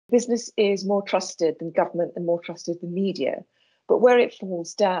Business is more trusted than government and more trusted than media. But where it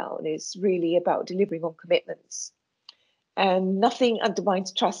falls down is really about delivering on commitments. And nothing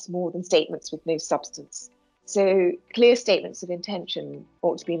undermines trust more than statements with no substance. So clear statements of intention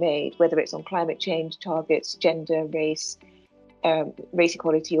ought to be made, whether it's on climate change targets, gender, race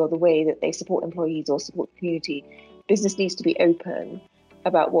equality, or the way that they support employees or support the community. Business needs to be open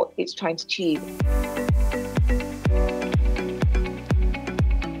about what it's trying to achieve.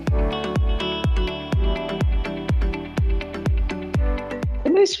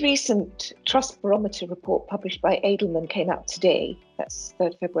 The most recent Trust Barometer report published by Edelman came out today, that's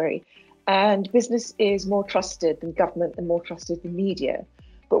 3rd February, and business is more trusted than government and more trusted than media.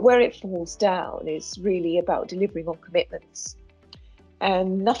 But where it falls down is really about delivering on commitments.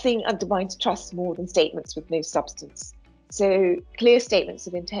 And nothing undermines trust more than statements with no substance. So clear statements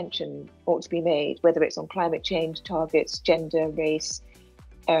of intention ought to be made, whether it's on climate change targets, gender, race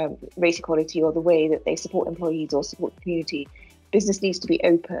equality, or the way that they support employees or support the community. Business needs to be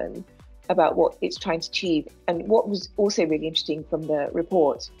open about what it's trying to achieve. And what was also really interesting from the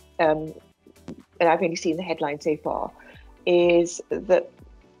report, and I've only seen the headline so far, is that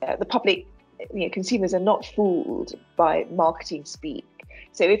the public, consumers are not fooled by marketing speak.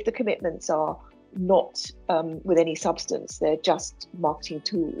 So if the commitments are not with any substance, they're just marketing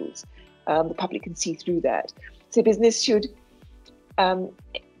tools, the public can see through that. So business should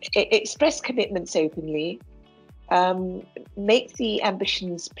express commitments openly, make the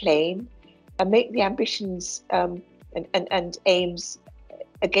ambitions plain, and make the ambitions and aims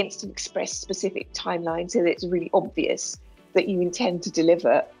against an express specific timeline, so that it's really obvious that you intend to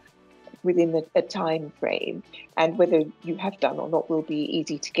deliver within a time frame, and whether you have done or not will be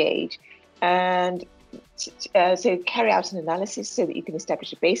easy to gauge. And so carry out an analysis so that you can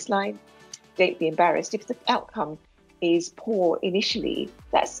establish a baseline. Don't be embarrassed if the outcome is poor initially.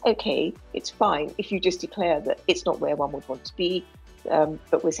 That's okay, it's fine if you just declare that it's not where one would want to be,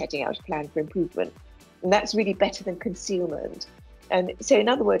 but we're setting out a plan for improvement. And that's really better than concealment. And so in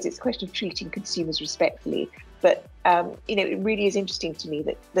other words, it's a question of treating consumers respectfully. But it really is interesting to me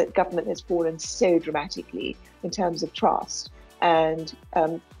that government has fallen so dramatically in terms of trust. And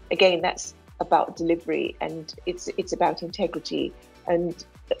again, that's about delivery, and it's about integrity. And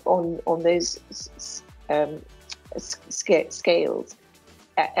on those scales,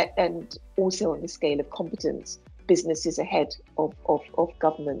 and also on the scale of competence, business is ahead of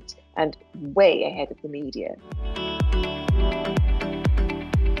government and way ahead of the media.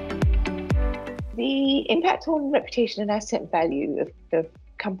 The impact on reputation and asset value of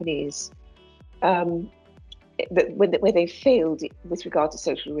companies where they failed with regard to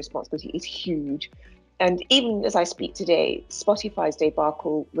social responsibility is huge. And even as I speak today, Spotify's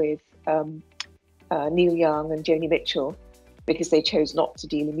debacle with Neil Young and Joni Mitchell, because they chose not to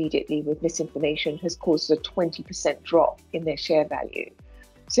deal immediately with misinformation, has caused a 20% drop in their share value.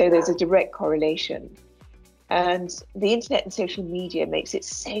 So there's a direct correlation. And the internet and social media makes it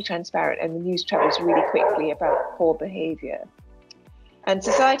so transparent, and the news travels really quickly about poor behaviour. And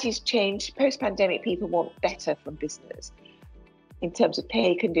society's changed. Post-pandemic, people want better from business in terms of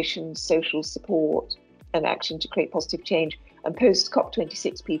pay conditions, social support, and action to create positive change. And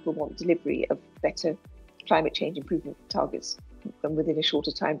post-COP26, people want delivery of better climate change improvement targets and within a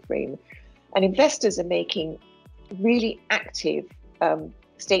shorter time frame. And investors are making really active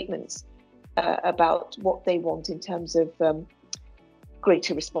statements about what they want in terms of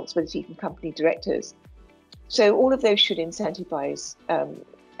greater responsibility from company directors. So all of those should incentivize,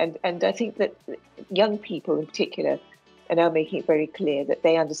 and I think that young people in particular are now making it very clear that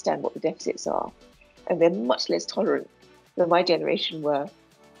they understand what the deficits are, and they're much less tolerant than my generation were.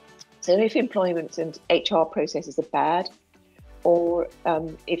 So if employment and HR processes are bad, or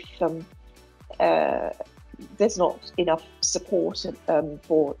if there's not enough support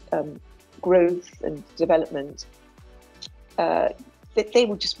for growth and development, that they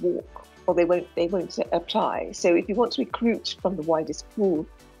will just walk, or they won't apply. So if you want to recruit from the widest pool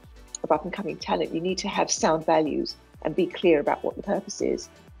of up-and-coming talent, you need to have sound values and be clear about what the purpose is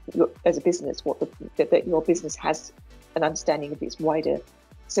as a business, that your business has an understanding of its wider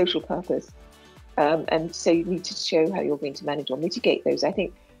social purpose. And so you need to show how you're going to manage or mitigate those. I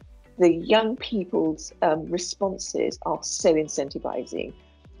think the young people's responses are so incentivizing.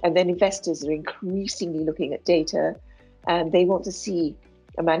 And then investors are increasingly looking at data, and they want to see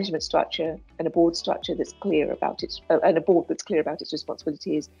a management structure and a board structure that's clear about its, and a board that's clear about its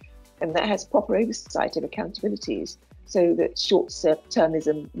responsibilities, and that has proper oversight of accountabilities, so that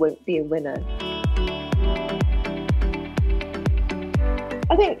short-termism won't be a winner.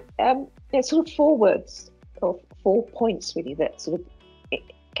 I think there's sort of 4 words, or 4 points really, that sort of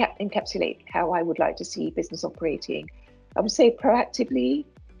encapsulate how I would like to see business operating. I would say proactively,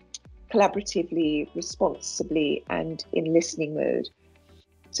 collaboratively, responsibly, and in listening mode.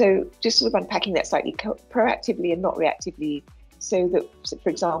 So just sort of unpacking that slightly, proactively and not reactively, so that, for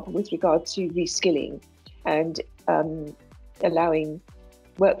example, with regard to reskilling and allowing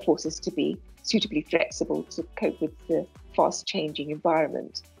workforces to be suitably flexible to cope with the fast changing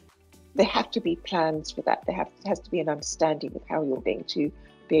environment, there have to be plans for that. There has to be an understanding of how you're going to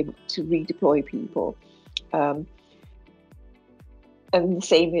be able to redeploy people. And the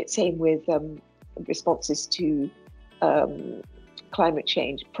same with responses to climate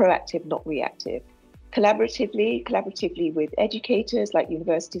change, proactive, not reactive. Collaboratively with educators like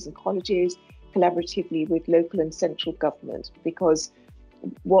universities and colleges, collaboratively with local and central government, because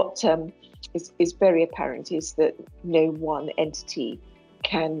what is very apparent is that no one entity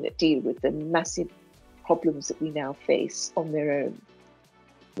can deal with the massive problems that we now face on their own.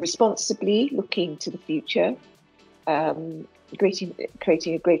 Responsibly looking to the future, creating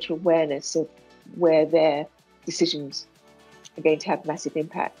a greater awareness of where their decisions are going to have massive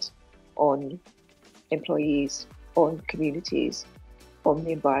impact on employees, on communities, on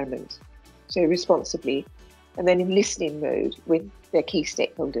the environment. So responsibly, and then in listening mode with their key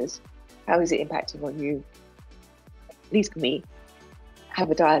stakeholders. How is it impacting on you? Please, can we have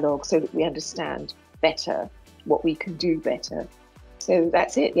a dialogue so that we understand better what we can do better? So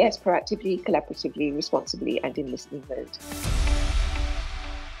that's it. Yes, proactively, collaboratively, responsibly, and in listening mode.